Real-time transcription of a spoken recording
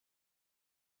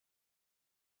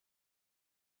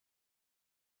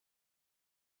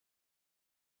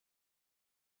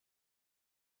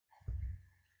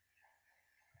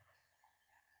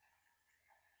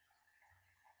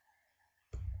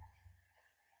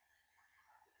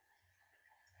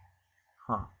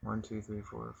Huh. 1, 2, 3,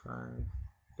 4, 5.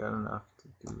 Got enough to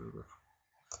do the.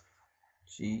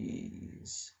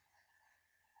 Jeez.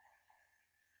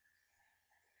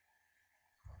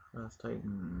 Frost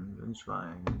Titan,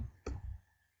 Vengevine.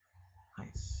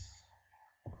 Nice.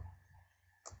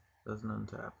 Doesn't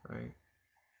untap, right?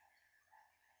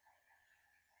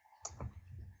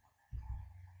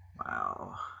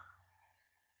 Wow.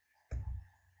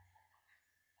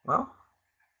 Well,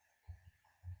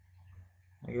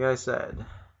 like I said,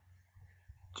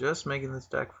 just making this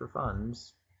deck for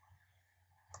funds.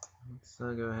 Let's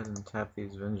go ahead and tap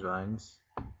these Vengevines.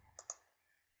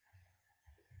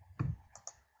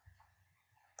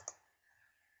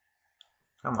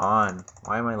 Come on,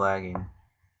 why am I lagging?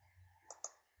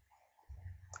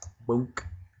 Boonk.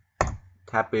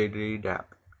 Tappity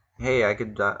tap. Hey, I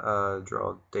could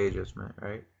draw Day Adjustment,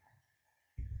 right?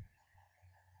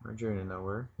 Or Journey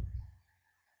Nowhere.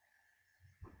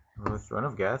 With Run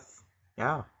of Geth.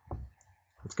 Yeah.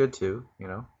 It's good too, you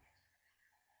know.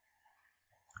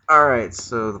 Alright,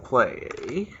 so the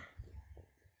play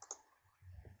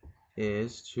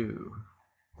is to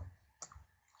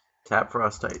tap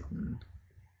Frost Titan.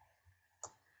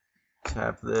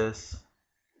 Tap this.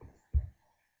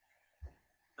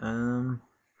 Yeah,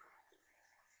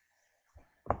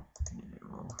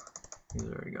 well, he's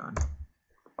already gone.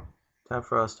 Tap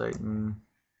Frost Titan.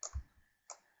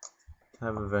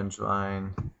 Tap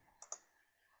Vengevine.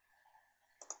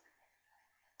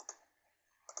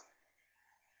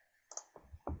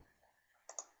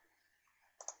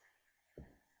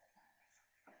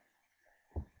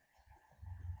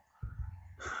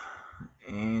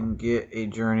 And get a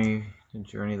Journey to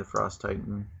Journey the Frost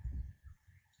Titan.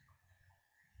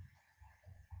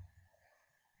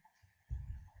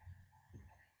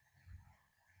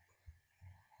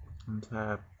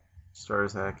 Untap,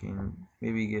 stars hacking,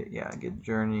 maybe get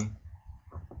Journey,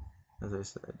 as I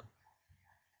said.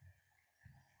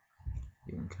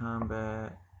 In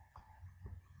combat.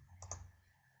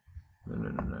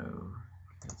 No.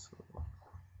 Cancel.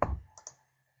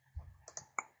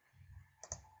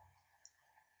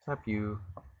 Tap you.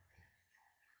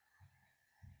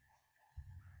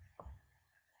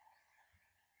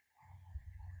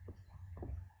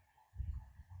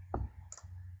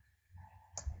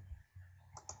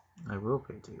 I will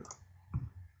pay 2.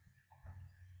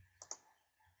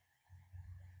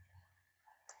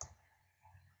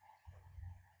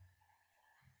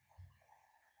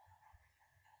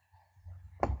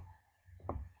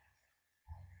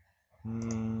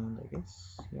 And I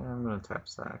guess, yeah, I'm gonna tap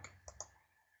sack.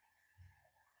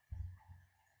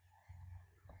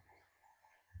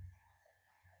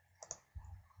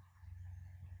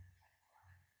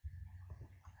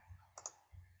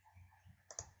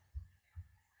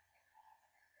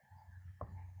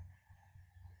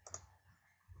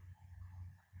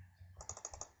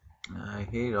 I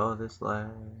hate all this lag.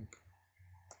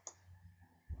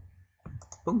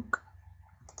 Boonk.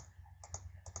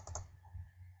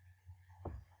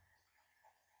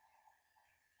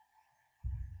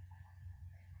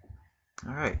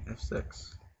 Alright,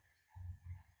 F6.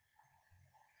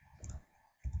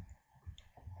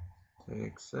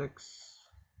 Take 6.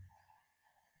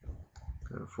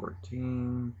 Go to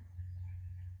 14.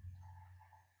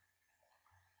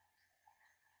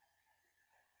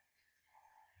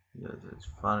 He does his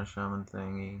Fauna Shaman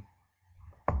thingy.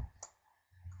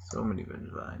 So many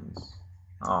Vengevines.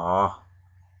 Aww.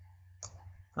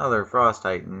 Another Frost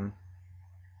Titan.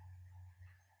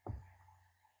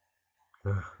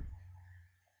 Ugh.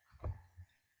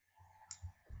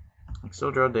 I can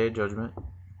still draw Day of Judgment.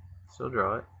 Still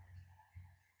draw it.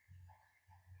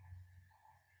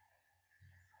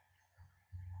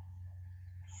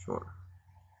 Sure.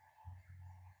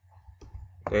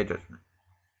 Day of Judgment.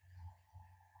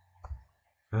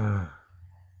 Ugh.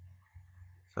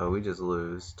 So we just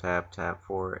lose. Tap,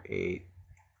 4, 8,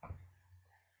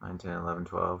 9, 10, 11,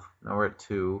 12. Now we're at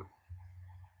 2.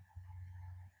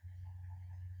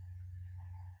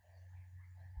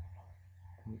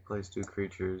 He plays 2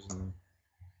 creatures and...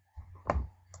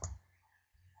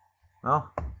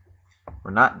 Well,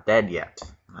 we're not dead yet,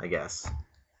 I guess.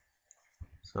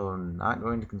 So I'm not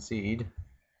going to concede.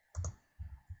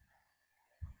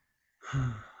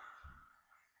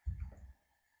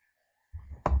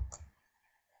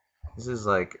 This is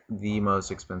like the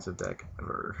most expensive deck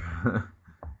ever.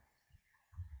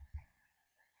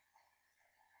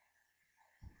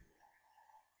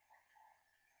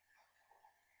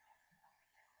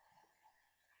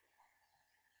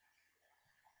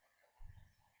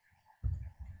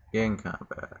 In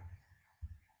combat.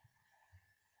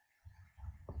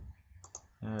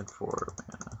 Add 4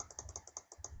 mana.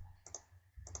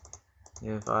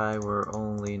 If I were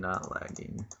only not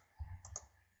lagging.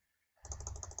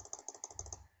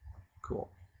 Cool.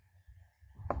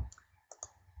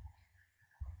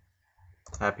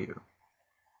 Tap you.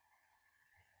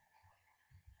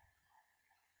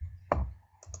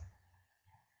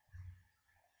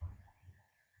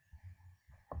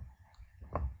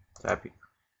 Tap you.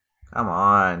 Come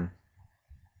on.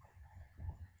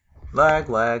 Lag,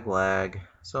 lag, lag.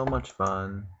 So much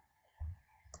fun.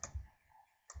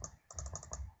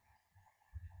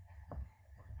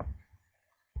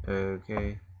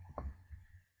 Okay.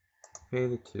 Pay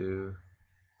the 2.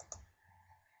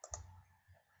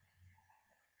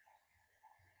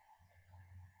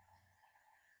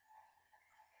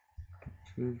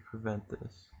 To prevent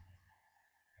this.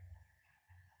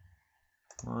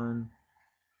 1.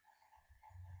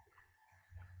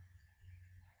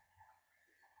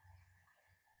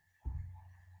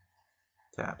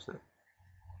 Taps it.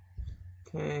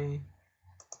 Okay.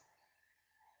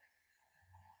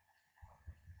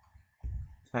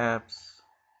 Taps.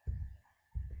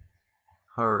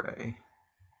 Hooray.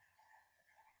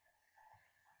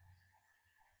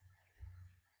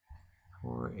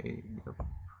 Yep.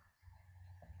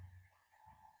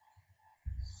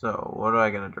 So, what am I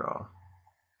gonna draw?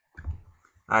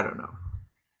 I don't know.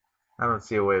 I don't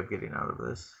see a way of getting out of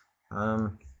this.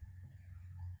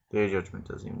 Day Judgment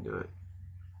doesn't even do it.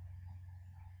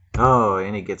 Oh,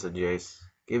 and he gets a Jace.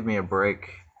 Give me a break.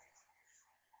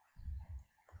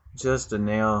 Just to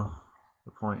nail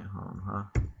the point home, huh?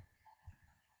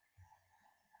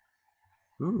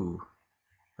 Ooh,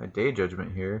 my Day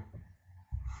Judgment here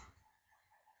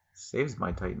saves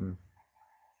my Titan.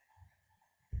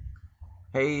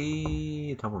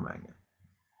 Hey, Tumble Magnet.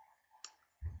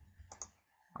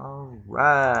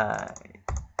 Alright.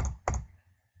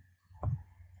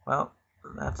 Well,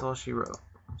 that's all she wrote.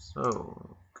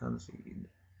 So, concede.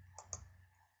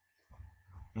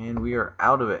 And we are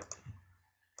out of it.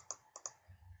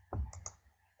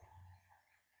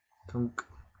 Tunk.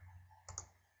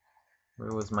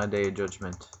 Where was my Day of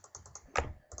Judgment?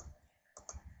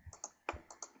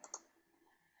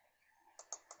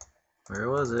 Where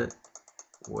was it?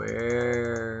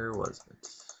 Where was it?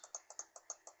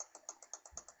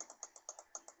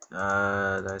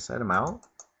 Did I set him out?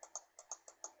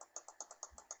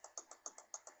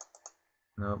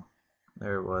 Nope.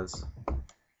 There it was.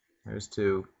 There's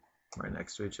 2 right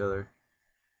next to each other.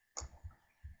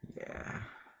 Yeah.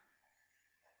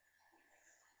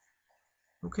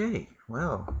 Okay,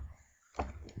 well.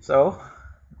 So,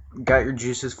 got your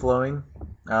juices flowing.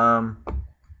 Those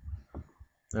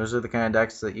are the kind of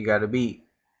decks that you gotta beat.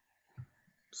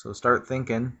 So start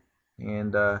thinking,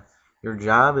 and your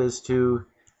job is to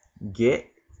get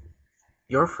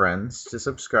your friends to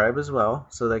subscribe as well,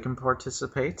 so they can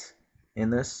participate in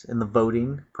the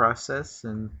voting process,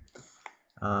 and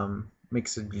make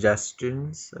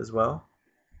suggestions as well.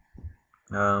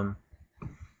 I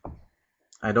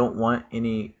don't want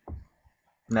any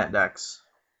net decks,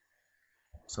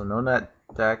 so no net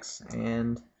decks,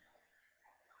 and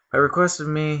I requested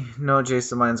me no Jace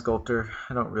the Mind Sculptor.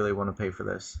 I don't really want to pay for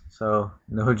this, so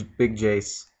no big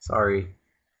Jace. Sorry.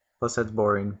 Plus that's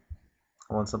boring.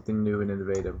 I want something new and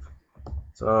innovative.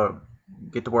 So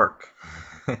get to work.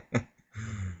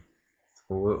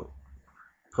 We'll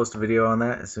post a video on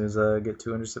that as soon as I get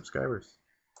 200 subscribers.